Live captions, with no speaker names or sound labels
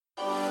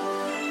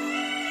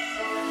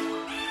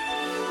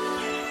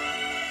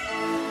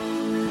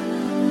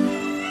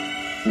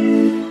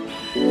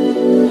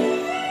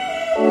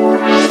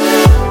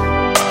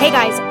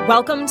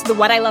Welcome to the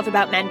What I Love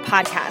About Men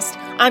podcast.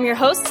 I'm your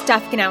host,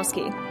 Steph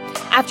Ganowski.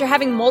 After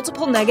having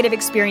multiple negative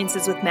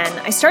experiences with men,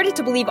 I started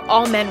to believe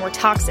all men were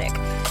toxic.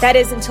 That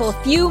is, until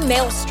a few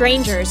male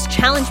strangers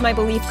challenged my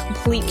belief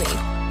completely.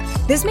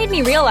 This made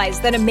me realize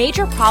that a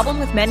major problem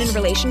with men in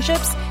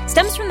relationships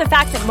stems from the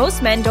fact that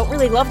most men don't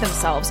really love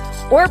themselves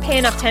or pay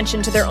enough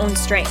attention to their own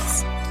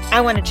strengths.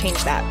 I want to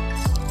change that.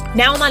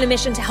 Now I'm on a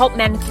mission to help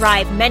men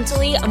thrive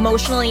mentally,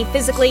 emotionally,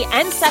 physically,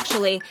 and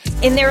sexually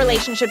in their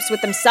relationships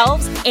with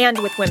themselves and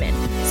with women.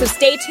 So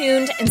stay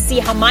tuned and see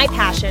how my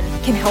passion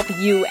can help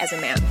you as a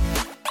man.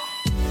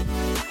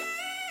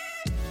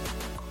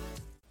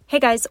 Hey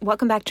guys,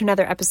 welcome back to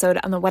another episode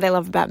on the What I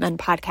Love About Men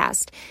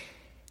podcast.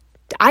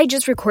 I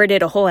just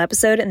recorded a whole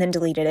episode and then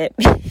deleted it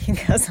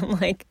because I'm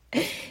like,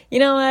 you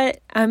know what?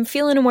 I'm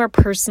feeling a more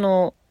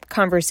personal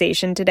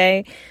conversation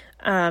today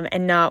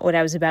and not what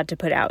I was about to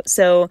put out.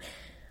 So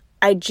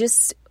I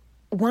just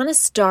want to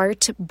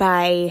start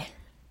by,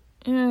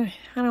 I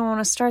don't want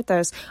to start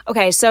those.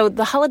 Okay, so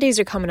the holidays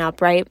are coming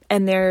up, right?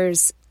 And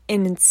there's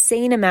an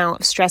insane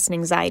amount of stress and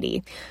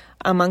anxiety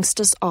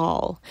amongst us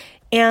all.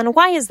 And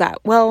why is that?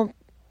 Well,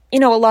 you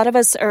know, a lot of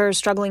us are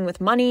struggling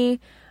with money.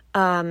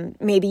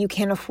 Maybe you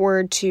can't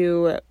afford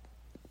to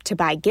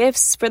buy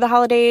gifts for the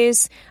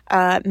holidays.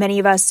 Many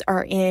of us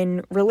are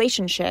in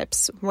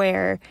relationships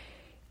where,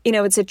 you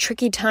know, it's a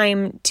tricky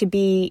time to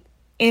be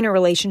in a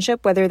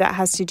relationship, whether that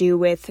has to do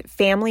with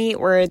family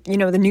or, you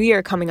know, the new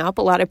year coming up.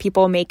 A lot of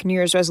people make New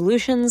Year's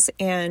resolutions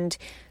and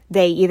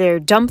they either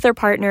dump their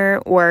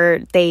partner or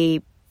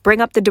they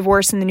bring up the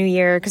divorce in the new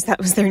year because that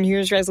was their New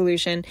Year's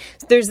resolution.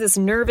 So there's this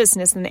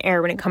nervousness in the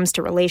air when it comes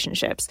to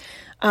relationships.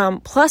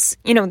 Plus,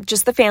 you know,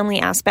 just the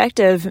family aspect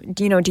of,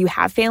 you know, do you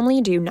have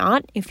family? Do you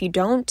not? If you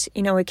don't,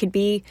 you know, it could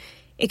be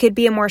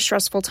a more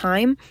stressful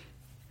time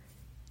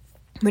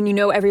when you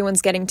know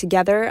everyone's getting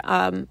together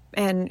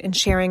and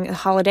sharing a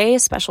holiday, a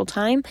special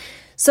time.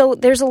 So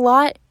there's a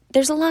lot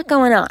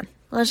going on.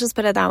 Let's just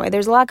put it that way.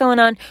 There's a lot going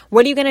on.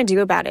 What are you going to do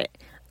about it?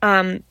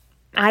 I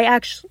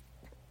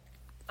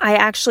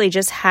actually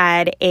just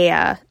had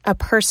a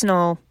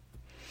personal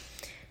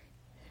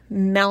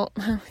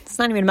it's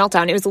not even a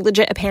meltdown. It was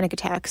a panic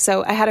attack.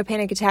 So I had a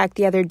panic attack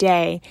the other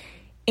day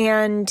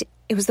and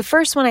it was the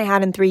first one I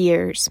had in 3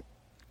 years.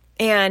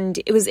 And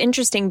it was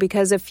interesting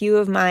because a few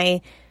of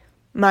my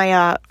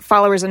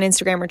followers on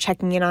Instagram were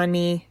checking in on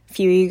me. A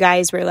few of you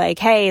guys were like,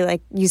 hey,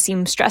 like you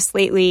seem stressed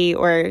lately,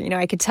 or, you know,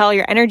 I could tell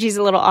your energy's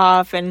a little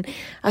off. And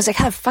I was like,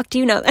 how the fuck do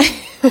you know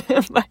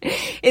that? But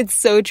it's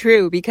so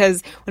true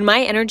because when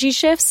my energy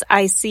shifts,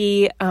 I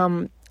see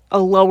a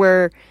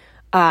lower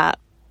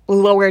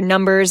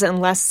numbers and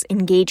less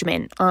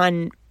engagement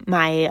on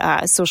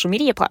my social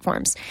media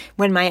platforms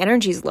when my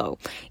energy is low.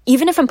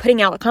 Even if I'm putting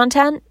out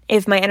content,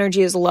 if my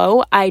energy is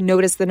low, I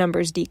notice the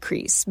numbers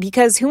decrease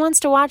because who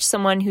wants to watch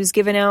someone who's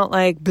giving out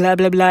like blah,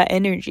 blah, blah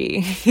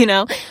energy, you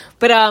know?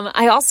 But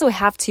I also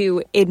have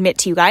to admit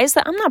to you guys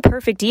that I'm not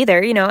perfect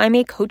either. You know, I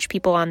may coach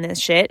people on this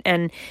shit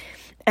and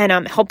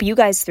help you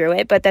guys through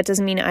it, but that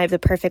doesn't mean I have the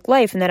perfect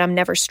life and that I'm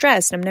never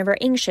stressed, I'm never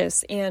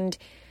anxious. And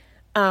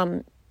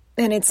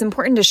it's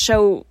important to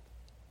show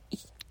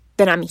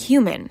that I'm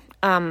human.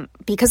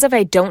 Because if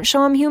I don't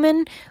show I'm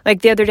human,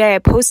 like the other day I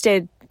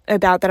posted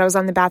about that I was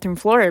on the bathroom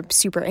floor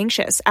super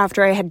anxious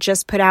after I had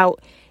just put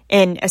out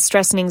a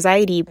stress and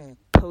anxiety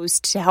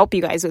post to help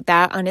you guys with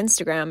that on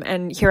Instagram.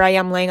 And here I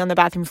am laying on the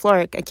bathroom floor.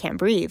 I can't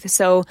breathe.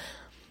 So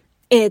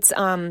it's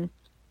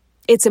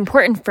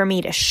important for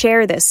me to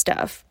share this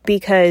stuff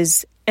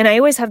because, and I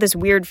always have this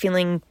weird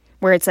feeling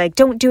where it's like,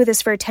 don't do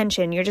this for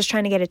attention. You're just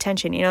trying to get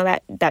attention. You know,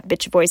 that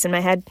bitch voice in my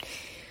head,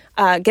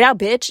 get out,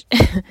 bitch.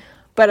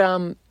 But,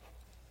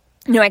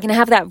 you know, I can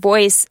have that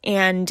voice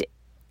and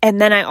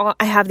then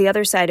I have the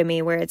other side of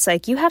me where it's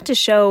like, you have to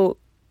show,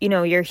 you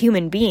know, you're a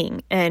human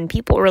being and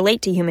people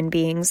relate to human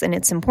beings and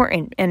it's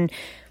important. And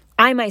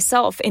I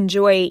myself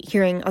enjoy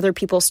hearing other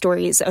people's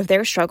stories of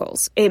their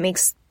struggles. It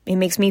makes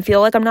me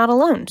feel like I'm not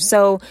alone.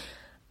 So,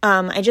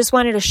 I just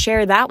wanted to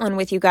share that one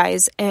with you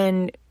guys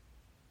and,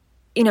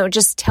 you know,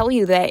 just tell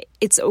you that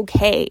it's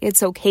okay.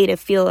 It's okay to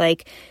feel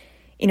like,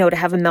 you know, to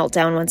have a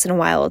meltdown once in a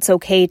while. It's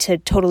okay to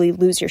totally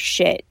lose your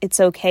shit. It's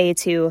okay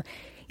to,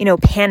 you know,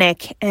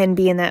 panic and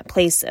be in that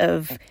place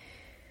of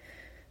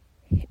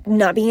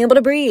not being able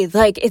to breathe.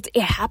 Like it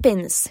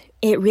happens.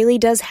 It really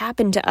does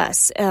happen to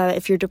us.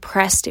 If you're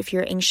depressed, if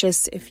you're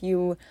anxious, if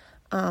you,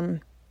 you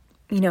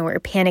know, are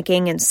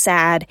panicking and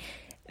sad,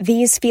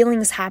 these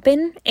feelings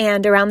happen.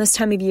 And around this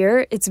time of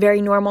year, it's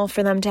very normal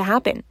for them to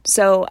happen.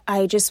 So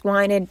I just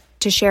wanted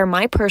to share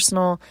my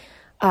personal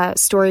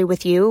story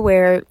with you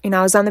where, you know,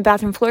 I was on the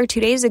bathroom floor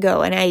 2 days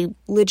ago and I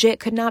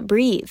legit could not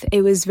breathe.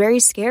 It was very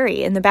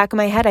scary. In the back of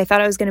my head, I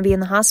thought I was going to be in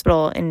the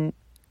hospital in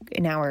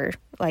an hour,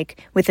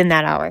 like within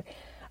that hour.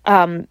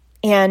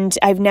 And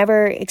I've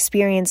never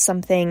experienced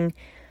something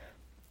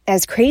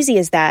as crazy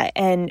as that.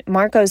 And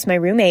Marcos, my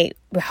roommate,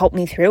 helped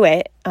me through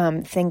it.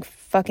 Thank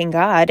fucking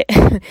God.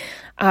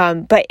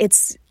 But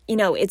it's, you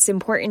know, it's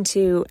important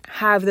to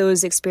have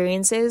those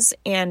experiences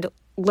and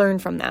learn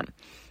from them.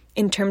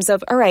 in terms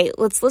of, all right,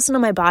 let's listen to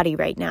my body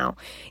right now.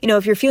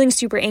 If you're feeling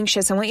super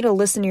anxious, I want you to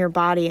listen to your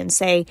body and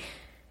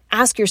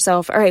ask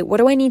yourself, all right, what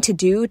do I need to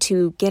do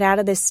to get out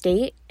of this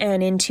state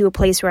and into a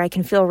place where I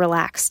can feel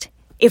relaxed?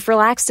 If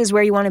relaxed is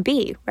where you want to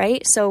be,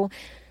 right? So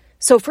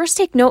first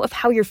take note of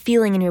how you're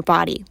feeling in your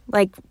body.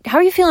 Like, how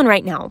are you feeling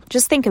right now?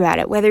 Just think about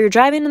it. Whether you're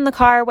driving in the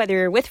car, whether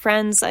you're with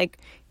friends, like,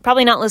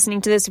 probably not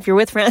listening to this if you're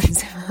with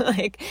friends,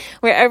 like,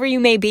 wherever you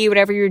may be,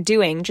 whatever you're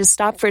doing, just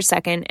stop for a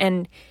second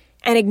and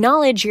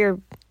acknowledge your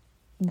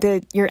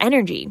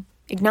energy.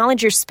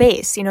 Acknowledge your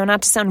space,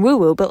 not to sound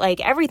woo-woo, but like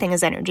everything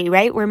is energy,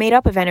 right? We're made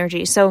up of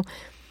energy. So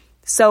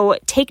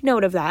take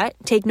note of that.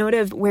 Take note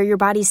of where your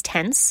body's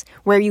tense,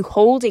 where you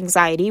hold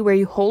anxiety, where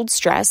you hold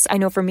stress. I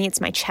know for me,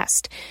 it's my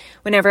chest.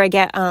 Whenever I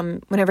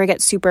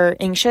get super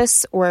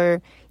anxious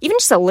or even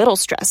just a little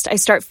stressed, I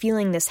start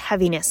feeling this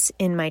heaviness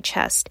in my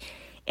chest.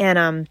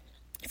 And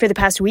for the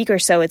past week or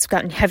so, it's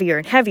gotten heavier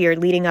and heavier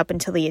leading up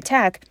until the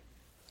attack.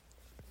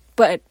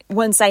 But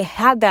once I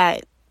had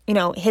that,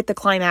 hit the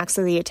climax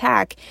of the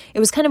attack, it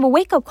was kind of a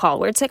wake-up call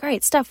where it's like, all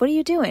right, Steph, what are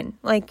you doing?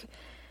 Like,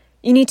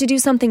 you need to do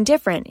something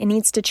different. It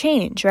needs to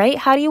change, right?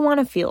 How do you want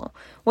to feel?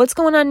 What's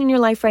going on in your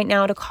life right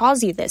now to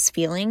cause you this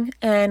feeling?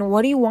 And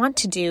what do you want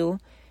to do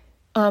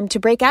to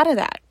break out of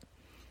that?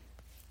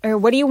 Or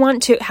how do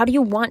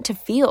you want to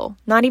feel?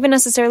 Not even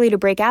necessarily to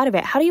break out of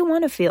it. How do you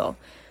want to feel?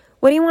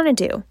 What do you want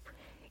to do?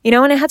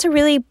 And I had to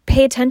really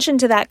pay attention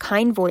to that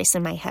kind voice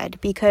in my head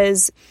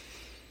because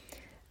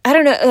I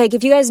don't know, like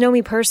if you guys know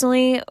me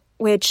personally,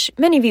 which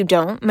many of you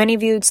don't, many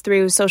of you it's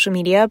through social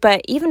media,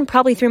 but even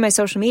probably through my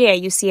social media,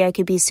 you see I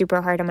could be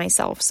super hard on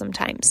myself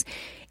sometimes.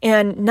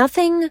 And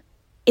nothing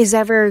is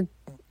ever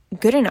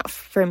good enough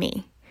for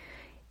me.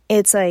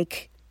 It's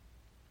like,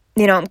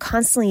 I'm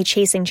constantly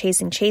chasing.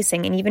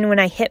 And even when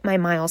I hit my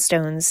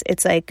milestones,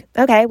 it's like,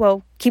 okay,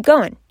 well, keep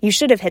going. You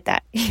should have hit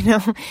that,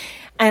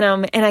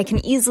 And I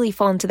can easily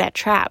fall into that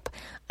trap,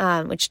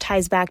 which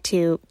ties back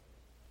to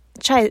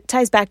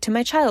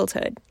my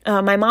childhood.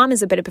 My mom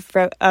is a bit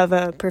of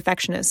a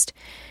perfectionist.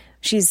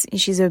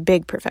 She's a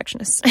big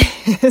perfectionist.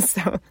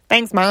 So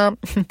thanks, Mom.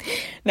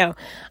 No,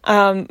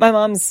 my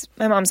mom's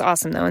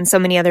awesome though in so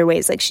many other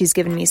ways. Like she's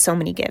given me so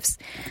many gifts.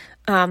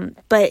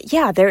 But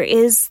yeah, there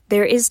is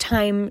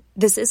time.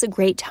 This is a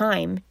great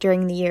time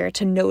during the year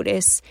to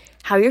notice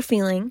how you're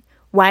feeling.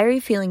 Why are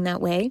you feeling that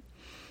way?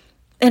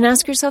 And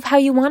ask yourself how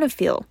you want to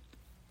feel.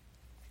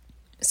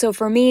 So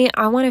for me,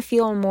 I want to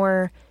feel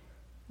more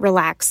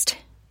relaxed.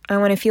 I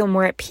want to feel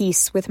more at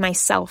peace with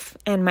myself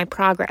and my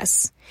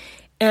progress.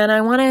 And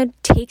I want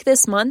to take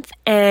this month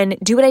and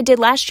do what I did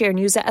last year and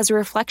use it as a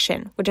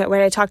reflection, what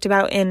I talked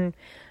about in,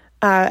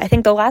 I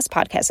think the last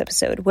podcast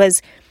episode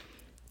was,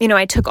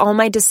 I took all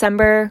my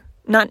December,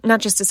 not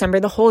just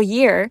December, the whole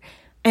year.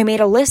 I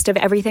made a list of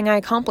everything I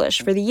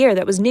accomplished for the year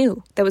that was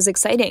new, that was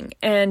exciting.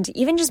 And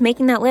even just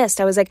making that list,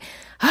 I was like,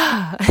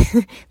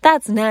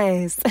 that's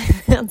nice.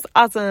 That's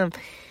awesome.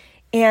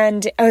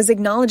 And I was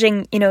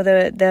acknowledging,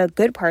 the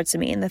good parts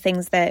of me and the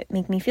things that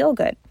make me feel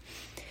good.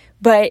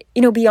 But,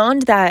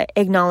 beyond that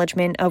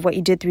acknowledgement of what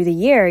you did through the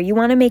year, you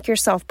want to make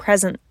yourself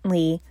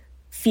presently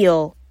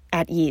feel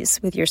at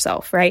ease with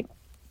yourself, right?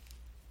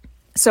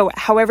 So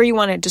however you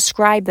want to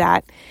describe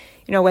that,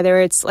 whether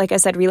it's, like I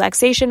said,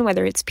 relaxation,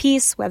 whether it's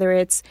peace, whether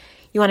it's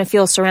you want to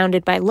feel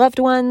surrounded by loved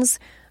ones,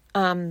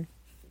 you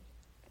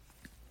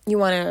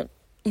want to,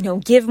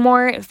 give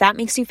more if that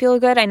makes you feel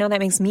good. I know that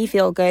makes me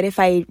feel good. If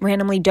I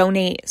randomly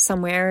donate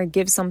somewhere or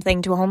give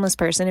something to a homeless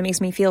person, it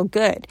makes me feel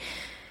good.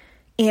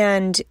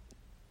 And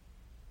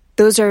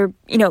those are,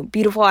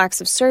 beautiful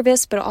acts of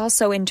service, but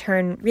also in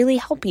turn really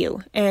help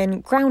you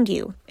and ground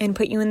you and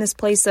put you in this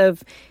place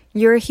of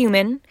you're a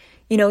human,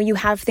 you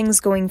have things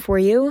going for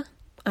you.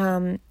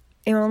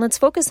 Let's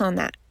focus on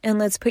that and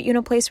let's put you in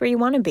a place where you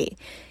want to be.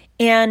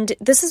 And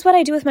this is what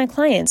I do with my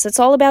clients. It's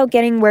all about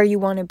getting where you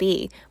want to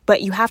be,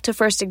 but you have to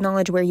first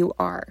acknowledge where you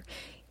are,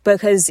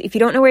 because if you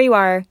don't know where you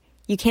are,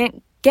 you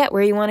can't get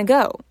where you want to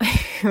go,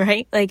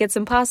 right? Like it's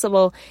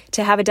impossible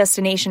to have a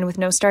destination with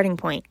no starting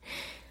point,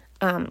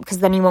 because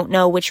then you won't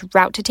know which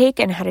route to take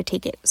and how to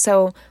take it.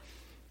 So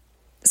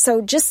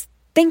just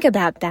think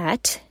about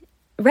that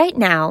right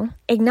now.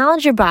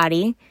 Acknowledge your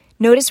body.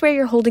 Notice where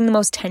you're holding the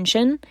most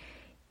tension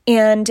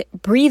and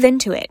breathe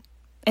into it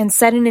and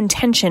set an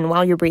intention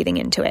while you're breathing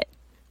into it.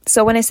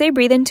 So when I say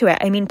breathe into it,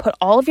 I mean put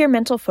all of your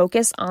mental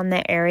focus on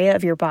that area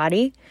of your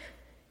body.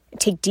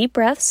 Take deep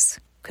breaths,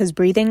 because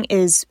breathing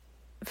is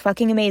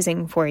fucking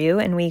amazing for you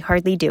and we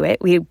hardly do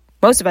it.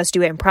 Most of us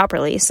do it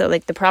improperly. So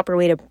like the proper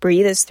way to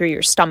breathe is through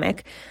your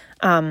stomach.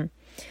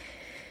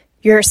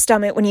 Your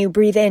stomach, when you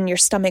breathe in, your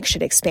stomach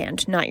should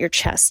expand, not your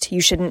chest.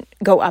 You shouldn't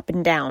go up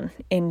and down,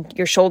 and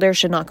your shoulders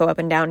should not go up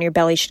and down. Your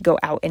belly should go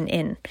out and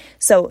in.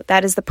 So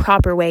that is the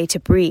proper way to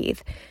breathe,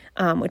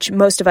 which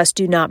most of us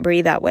do not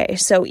breathe that way.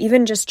 So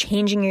even just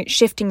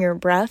shifting your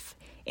breath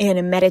in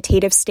a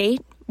meditative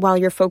state while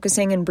you're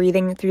focusing and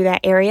breathing through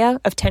that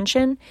area of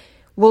tension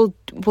will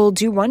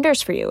do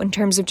wonders for you in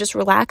terms of just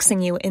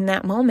relaxing you in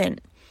that moment.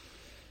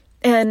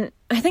 And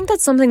I think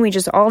that's something we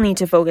just all need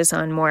to focus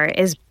on more,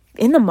 is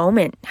in the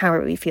moment, how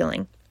are we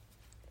feeling?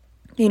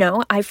 You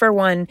know, I, for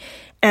one,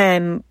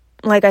 am,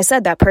 like I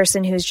said, that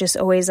person who's just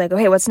always like,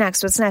 okay, what's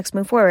next? What's next?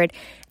 Move forward.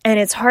 And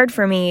it's hard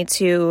for me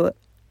to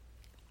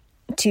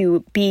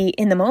be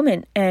in the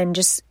moment and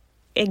just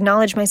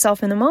acknowledge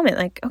myself in the moment.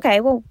 Like,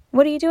 okay, well,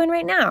 what are you doing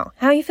right now?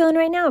 How are you feeling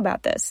right now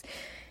about this?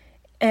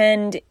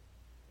 And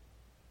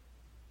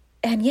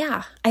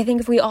yeah, I think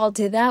if we all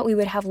did that, we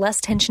would have less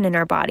tension in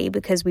our body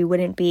because we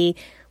wouldn't be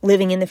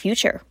living in the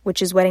future,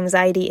 which is what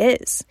anxiety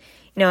is.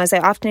 You know, as I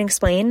often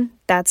explain,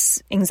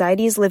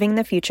 anxiety is living in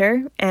the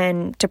future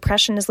and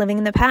depression is living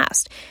in the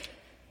past.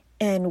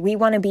 And we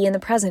want to be in the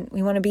present.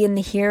 We want to be in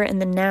the here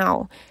and the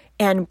now.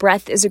 And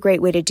breath is a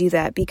great way to do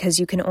that because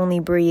you can only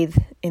breathe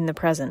in the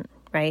present,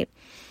 right?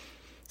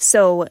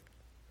 So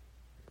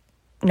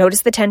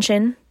notice the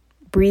tension,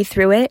 breathe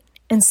through it,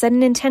 and set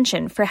an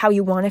intention for how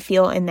you want to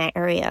feel in that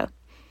area.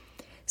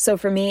 So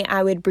for me,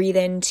 I would breathe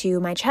into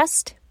my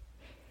chest,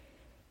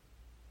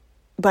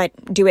 but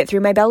do it through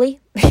my belly.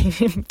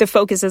 The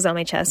focus is on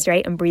my chest,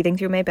 right? I'm breathing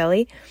through my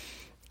belly.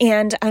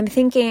 And I'm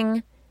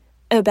thinking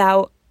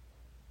about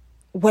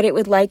what it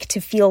would like to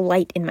feel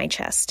light in my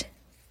chest.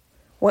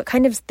 What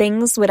kind of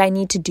things would I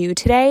need to do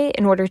today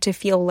in order to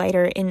feel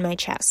lighter in my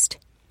chest?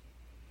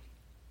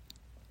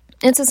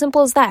 It's as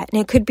simple as that.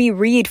 And it could be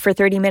read for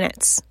 30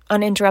 minutes,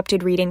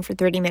 uninterrupted reading for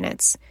 30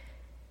 minutes.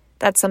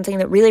 That's something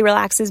that really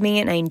relaxes me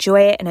and I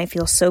enjoy it and I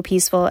feel so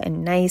peaceful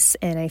and nice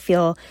and I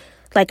feel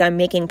like I'm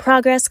making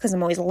progress because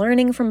I'm always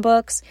learning from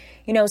books,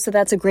 you know, so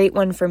that's a great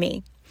one for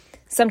me.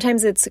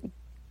 Sometimes it's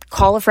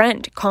call a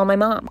friend, call my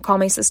mom, call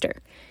my sister,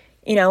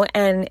 you know,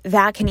 and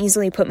that can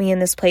easily put me in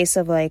this place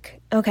of like,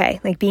 okay,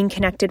 like being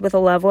connected with a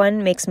loved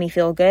one makes me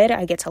feel good.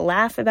 I get to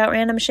laugh about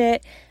random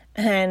shit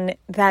and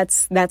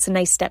that's a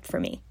nice step for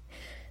me.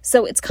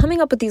 So it's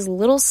coming up with these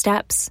little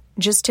steps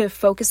just to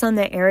focus on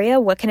that area.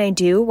 What can I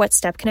do? What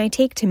step can I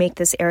take to make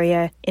this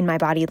area in my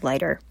body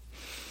lighter?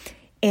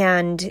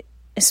 And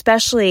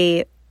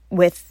especially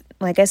with,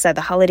 like I said,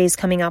 the holidays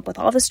coming up with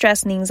all the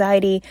stress and the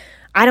anxiety,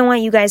 I don't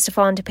want you guys to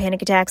fall into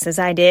panic attacks as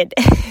I did.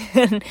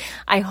 And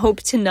I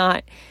hope to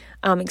not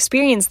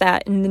experience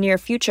that in the near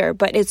future,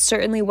 but it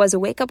certainly was a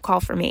wake-up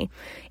call for me.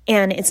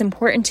 And it's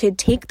important to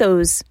take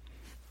those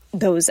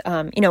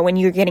you know, when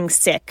you're getting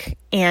sick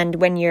and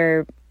when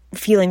you're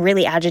feeling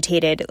really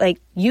agitated, like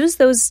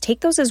take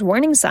those as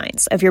warning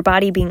signs of your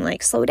body being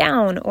like, slow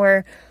down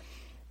or,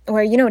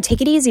 you know,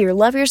 take it easy or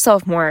love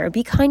yourself more or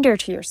be kinder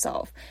to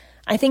yourself.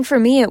 I think for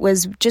me, it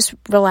was just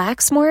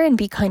relax more and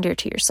be kinder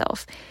to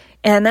yourself.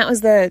 And that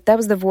was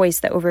the voice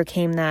that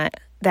overcame that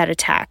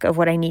attack of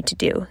what I need to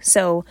do.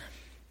 So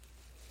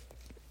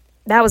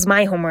that was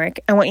my homework.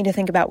 I want you to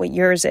think about what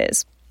yours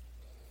is.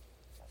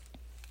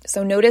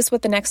 So notice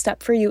what the next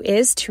step for you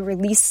is to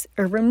release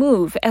or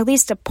remove at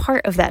least a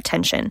part of that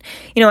tension.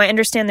 You know, I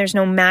understand there's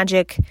no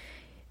magic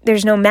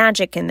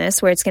in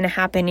this where it's going to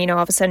happen, you know,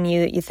 all of a sudden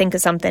you think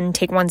of something,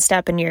 take one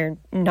step and you're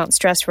not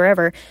stressed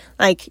forever.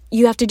 Like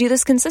you have to do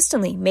this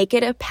consistently. Make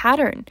it a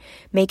pattern.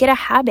 Make it a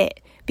habit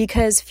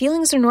because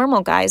feelings are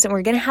normal, guys, and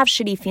we're going to have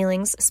shitty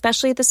feelings,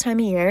 especially at this time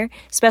of year,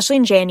 especially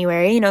in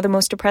January. You know, the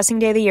most depressing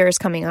day of the year is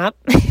coming up.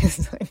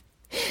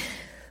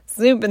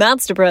 Super,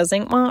 that's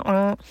depressing.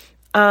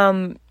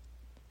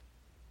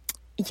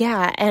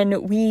 Yeah, and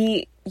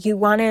you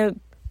want to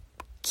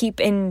keep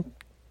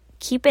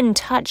in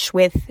touch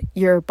with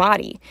your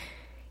body.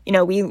 You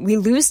know, we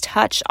lose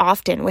touch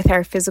often with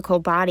our physical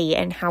body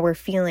and how we're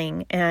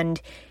feeling.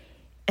 And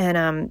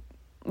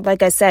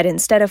like I said,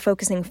 instead of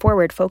focusing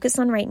forward, focus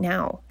on right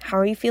now. How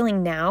are you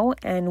feeling now?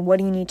 And what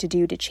do you need to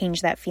do to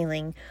change that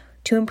feeling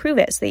to improve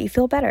it so that you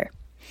feel better?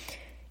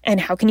 And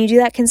how can you do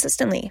that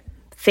consistently?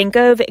 Think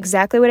of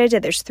exactly what I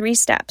did. There's 3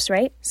 steps,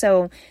 right?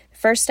 So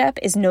first step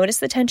is notice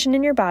the tension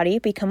in your body,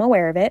 become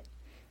aware of it.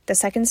 The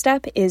second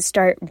step is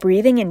start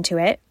breathing into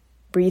it.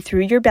 Breathe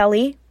through your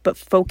belly, but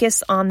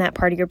focus on that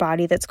part of your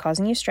body that's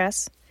causing you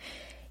stress.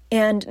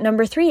 And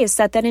number 3 is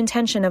set that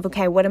intention of,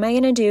 okay, what am I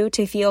going to do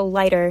to feel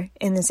lighter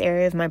in this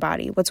area of my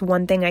body? What's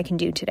one thing I can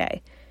do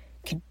today?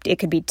 It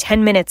could be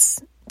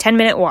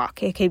 10-minute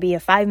walk. It could be a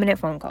 5-minute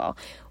phone call.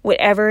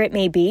 Whatever it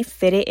may be,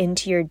 fit it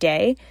into your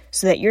day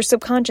so that your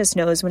subconscious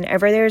knows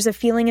whenever there's a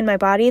feeling in my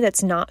body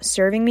that's not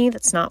serving me,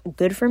 that's not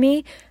good for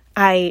me,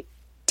 I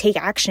take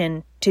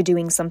action to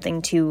doing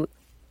something to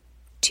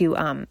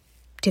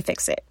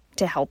fix it,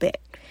 to help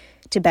it,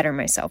 to better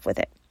myself with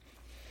it.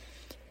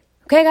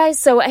 Okay, guys,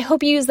 so I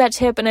hope you use that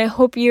tip and I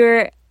hope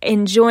you're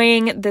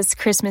enjoying this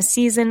Christmas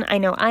season. I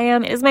know I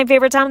am. It is my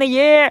favorite time of the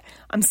year.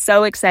 I'm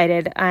so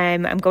excited.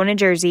 I'm going to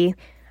Jersey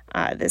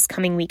this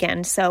coming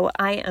weekend, so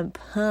I am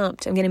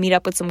pumped. I'm going to meet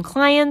up with some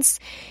clients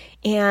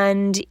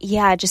and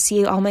just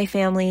see all my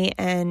family,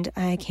 and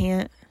I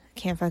can't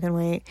fucking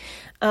wait.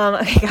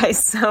 Okay,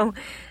 guys, so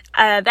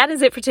that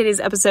is it for today's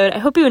episode. I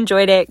hope you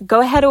enjoyed it.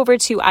 Go ahead over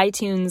to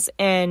iTunes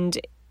and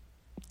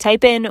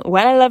type in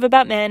What I Love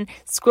About Men,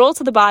 scroll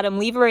to the bottom,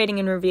 leave a rating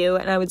and review,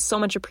 and I would so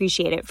much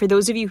appreciate it. For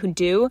those of you who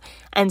do,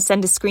 and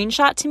send a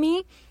screenshot to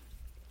me,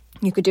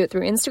 you could do it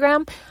through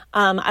Instagram.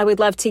 I would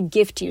love to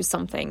gift you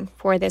something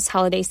for this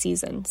holiday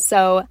season.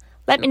 So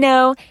let me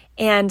know.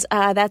 And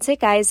that's it,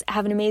 guys.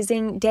 Have an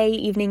amazing day,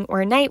 evening,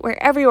 or night,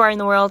 wherever you are in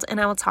the world, and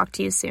I will talk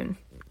to you soon.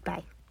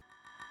 Bye.